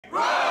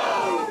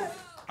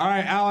All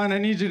right, Alan, I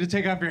need you to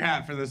take off your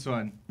hat for this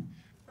one.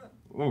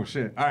 Oh,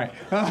 shit. All right.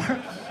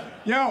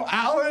 Yo,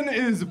 Alan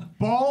is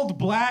bald,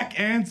 black,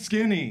 and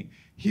skinny.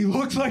 He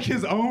looks like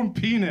his own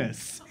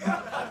penis.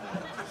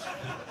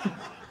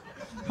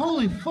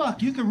 Holy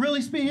fuck, you can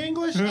really speak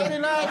English?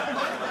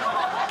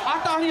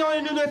 I thought he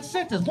only knew that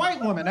sentence.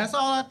 White woman, that's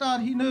all I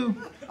thought he knew.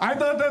 I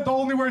thought that the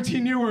only words he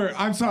knew were,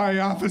 "I'm sorry,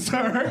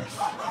 officer."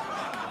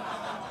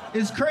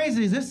 It's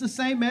crazy. Is this the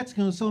same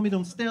Mexican who sold me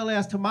them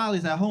stale-ass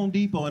tamales at Home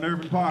Depot in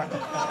Irving Park?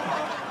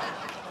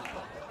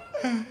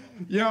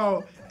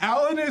 Yo,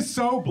 Alan is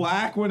so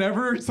black,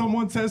 whenever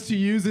someone says to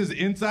use his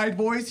inside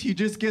voice, he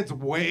just gets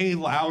way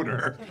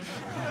louder.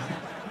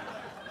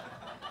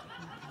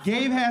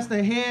 Gabe has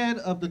the head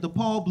of the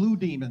DePaul Blue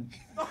Demon.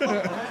 Thick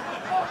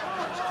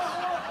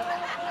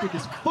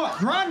as fuck.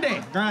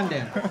 Grande.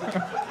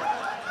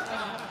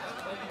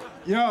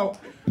 Yo,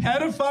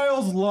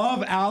 pedophiles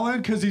love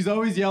Alan because he's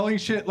always yelling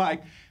shit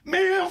like,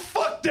 "Man,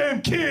 fuck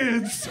them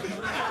kids."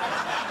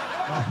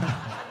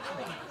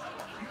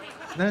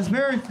 That's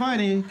very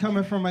funny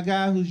coming from a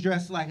guy who's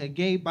dressed like a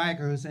gay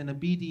biker who's in a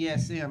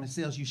BDSM and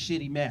sells you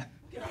shitty meth.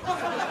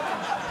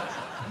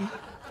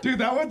 Dude,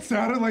 that one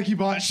sounded like he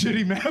bought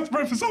shitty meth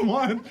from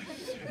someone.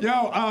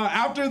 Yo,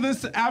 after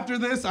this,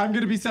 I'm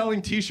gonna be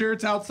selling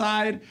T-shirts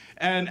outside,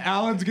 and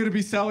Alan's gonna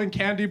be selling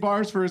candy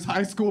bars for his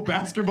high school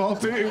basketball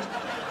team.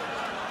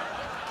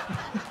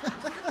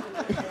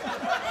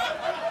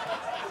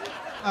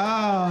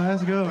 Oh,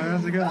 that's a good one.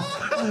 That's a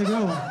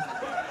good one.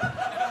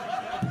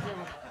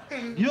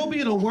 You'll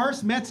be the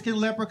worst Mexican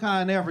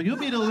leprechaun ever. You'll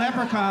be the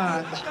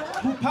leprechaun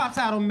who pops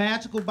out a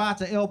magical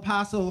box of El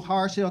Paso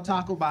hard-shell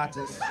taco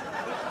boxes.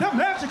 They're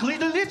magically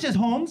delicious,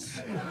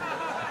 Holmes.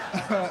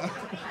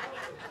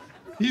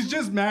 He's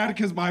just mad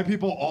because my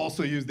people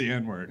also use the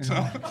N-word,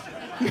 so.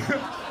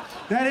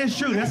 That is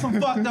true. That's some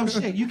fucked up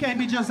shit. You can't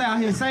be just out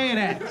here saying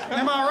that.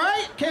 Am I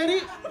right,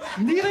 Katie?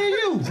 Neither are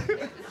you.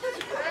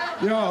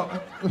 Yo,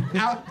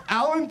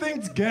 Alan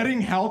thinks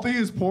getting healthy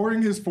is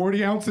pouring his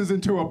 40 ounces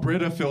into a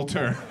Brita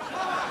filter.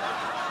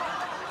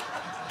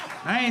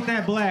 I ain't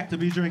that black to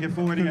be drinking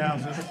 40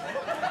 ounces.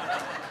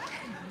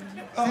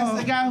 That's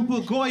the guy who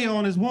put Goya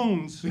on his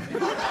wounds.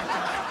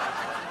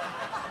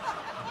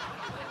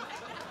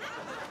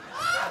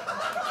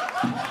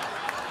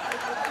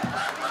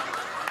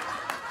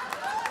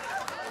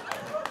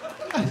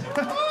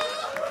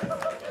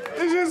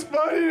 It's just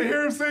funny to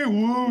hear him say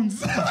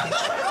wounds.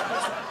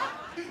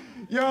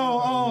 Yo,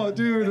 oh,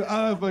 dude,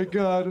 oh my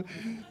God.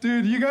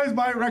 Dude, you guys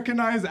might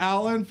recognize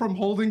Alan from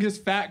holding his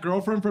fat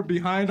girlfriend from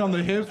behind on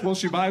the hips while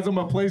she buys him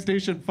a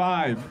PlayStation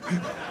 5.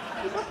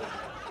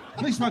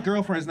 At least my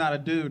girlfriend's not a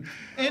dude.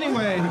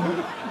 Anyway,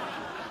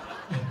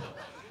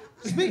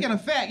 speaking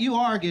of fat, you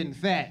are getting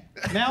fat.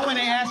 Now when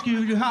they ask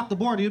you to hop the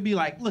border, you'll be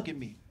like, look at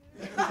me.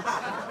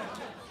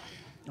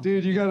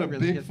 Dude, you got a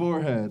big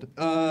forehead.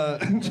 No,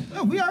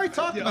 we already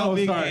talked about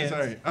big heads.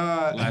 Sorry.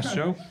 Last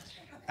show?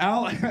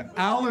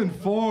 Alan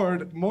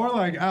Ford, more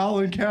like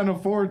Alan can't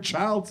afford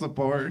child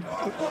support.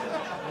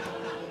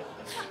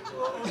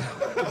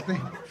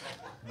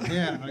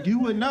 Yeah, you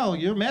would know.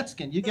 You're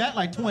Mexican. You got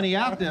like 20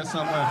 out there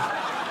somewhere.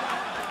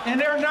 And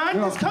they're not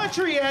in this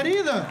country yet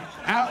either.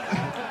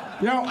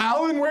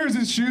 Alan wears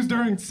his shoes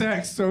during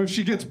sex, so if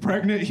she gets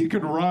pregnant, he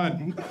could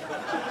run.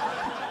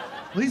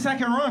 At least I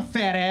can run,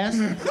 fat ass.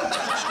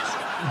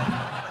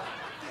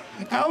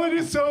 Alan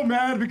is so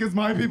mad because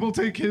my people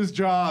take his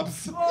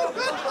jobs.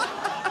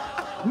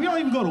 We don't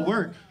even go to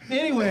work.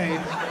 Anyway,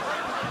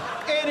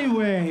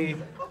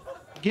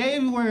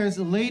 Gabe wears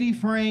lady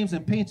frames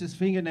and paints his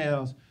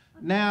fingernails.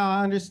 Now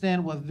I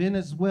understand what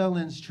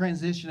Venezuelans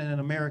transitioning in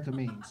America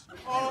means.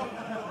 All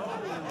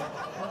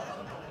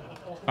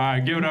right,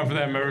 give it up for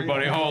them,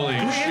 everybody. Holy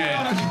shit.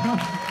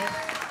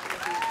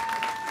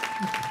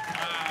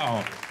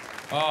 Wow.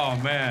 Oh,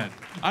 man.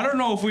 I don't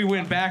know if we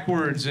went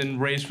backwards in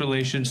race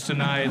relations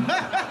tonight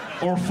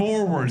or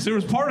forwards. There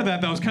was part of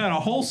that was kind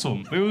of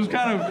wholesome. It was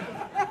kind of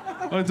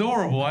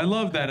adorable. I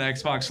loved that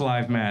Xbox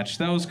Live match.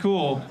 That was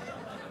cool.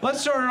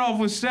 Let's start it off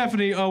with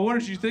Stephanie. What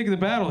did you think of the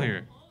battle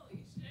here?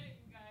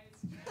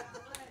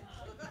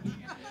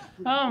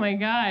 Oh my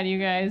God, you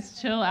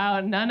guys, chill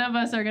out. None of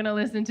us are gonna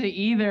listen to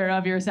either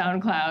of your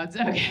SoundClouds,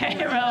 okay?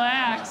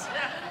 Relax.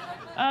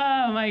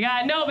 Oh my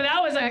God, no, but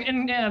that was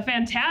a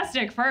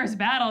fantastic first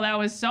battle. That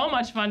was so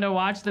much fun to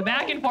watch. The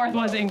back and forth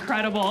was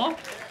incredible.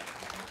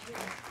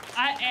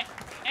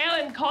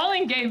 Alan,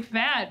 calling Gabe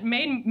fat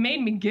made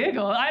me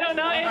giggle. I don't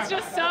know, it's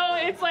just so,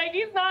 it's like,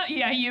 he's not,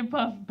 yeah, you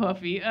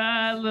puffy,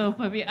 little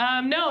puffy.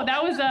 No,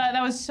 that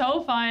was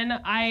so fun.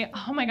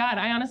 Oh my God,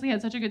 I honestly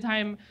had such a good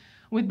time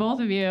with both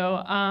of you.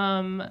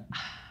 I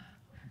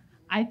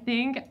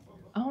think,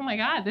 oh my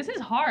God, this is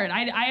hard.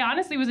 I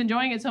honestly was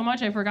enjoying it so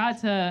much I forgot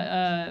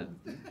to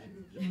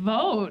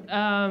vote,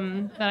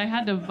 that I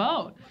had to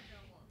vote.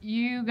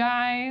 You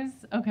guys,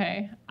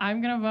 okay,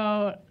 I'm gonna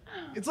vote.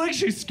 It's like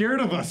she's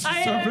scared of us or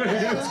something.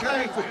 It's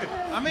crazy.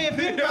 I mean, if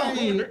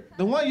anybody,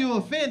 the one you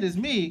offend is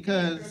me,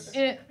 because...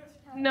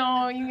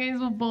 No, you guys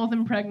will both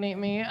impregnate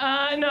me.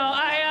 No,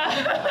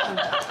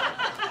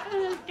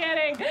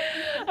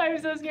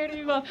 I'm so scared of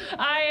you both.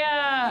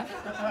 I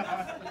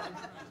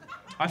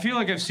feel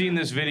like I've seen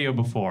this video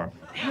before.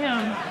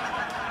 Damn.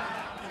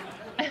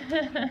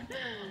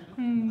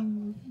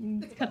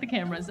 Cut the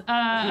cameras.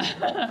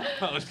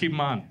 Let's keep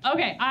them on.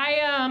 Okay,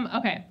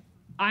 okay.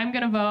 I'm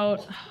gonna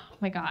vote. Oh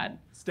my God.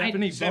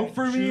 Stephanie, vote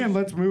for me and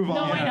let's move No,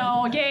 on. I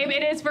know, Gabe.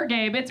 It is for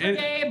Gabe. It's for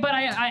Gabe. But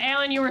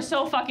Alan, you were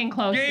so fucking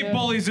close. Gabe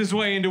bullies his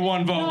way into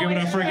one vote. No, Give it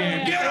up it's for not.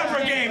 Gabe. Give it up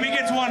for Gabe. He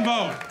gets one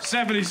vote.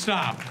 Stephanie,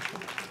 stop.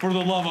 For the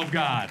love of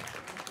God.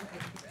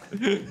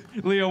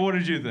 Leo, what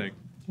did you think?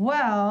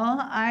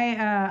 Well,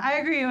 I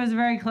agree. It was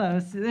very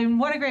close. And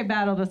what a great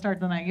battle to start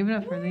the night. Give it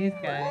up for these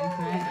guys,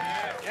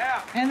 right?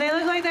 Yeah. And they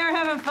look like they were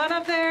having fun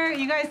up there.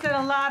 You guys said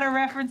a lot of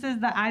references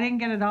that I didn't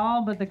get at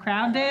all, but the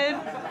crowd did.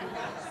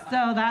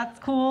 So that's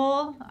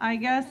cool, I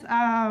guess.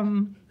 I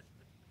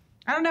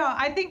don't know.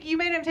 I think you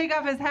made him take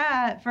off his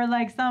hat for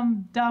like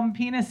some dumb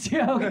penis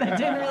joke that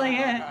didn't really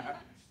hit.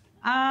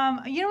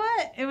 You know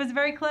what? It was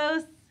very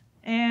close.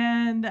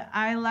 And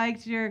I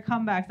liked your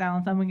comebacks,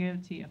 Alan, so I'm going to give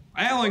it to you.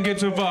 Alan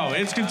gets a vote.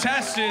 It's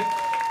contested.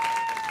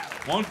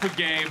 One for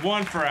Gabe,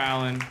 one for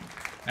Alan.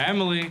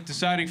 Emily,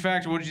 deciding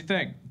factor, what did you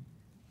think?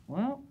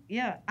 Well,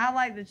 yeah, I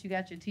like that you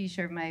got your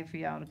T-shirt made for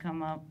y'all to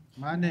come up.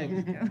 My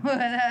nigga.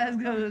 That's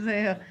good as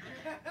hell.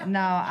 No,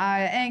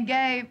 and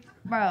Gabe,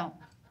 bro,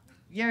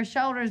 your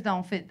shoulders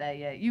don't fit that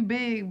yet. You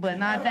big, but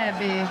not that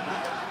big.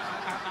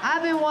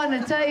 I've been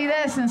wanting to tell you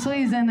that since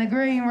we was in the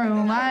green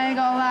room. I ain't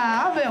gonna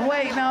lie. I've been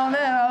waiting on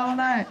that all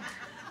night.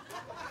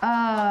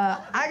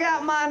 I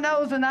got my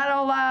nose, and I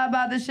don't lie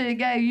about this shit,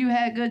 Gabe. You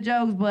had good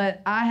jokes,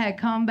 but I had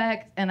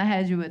comebacks, and I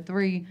had you at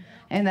 3,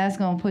 and that's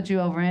gonna put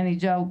you over any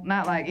joke.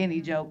 Not like any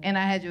joke. And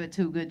I had you at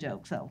 2 good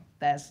jokes, so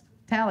that's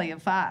tally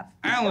of 5.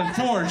 Alan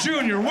Ford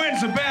Jr.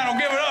 wins the battle.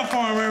 Give it up for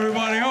him,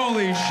 everybody.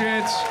 Holy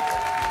shit.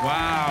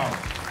 Wow.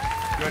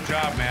 Good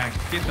job, man.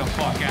 Get the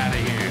fuck out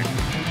of here.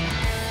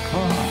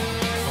 Oh.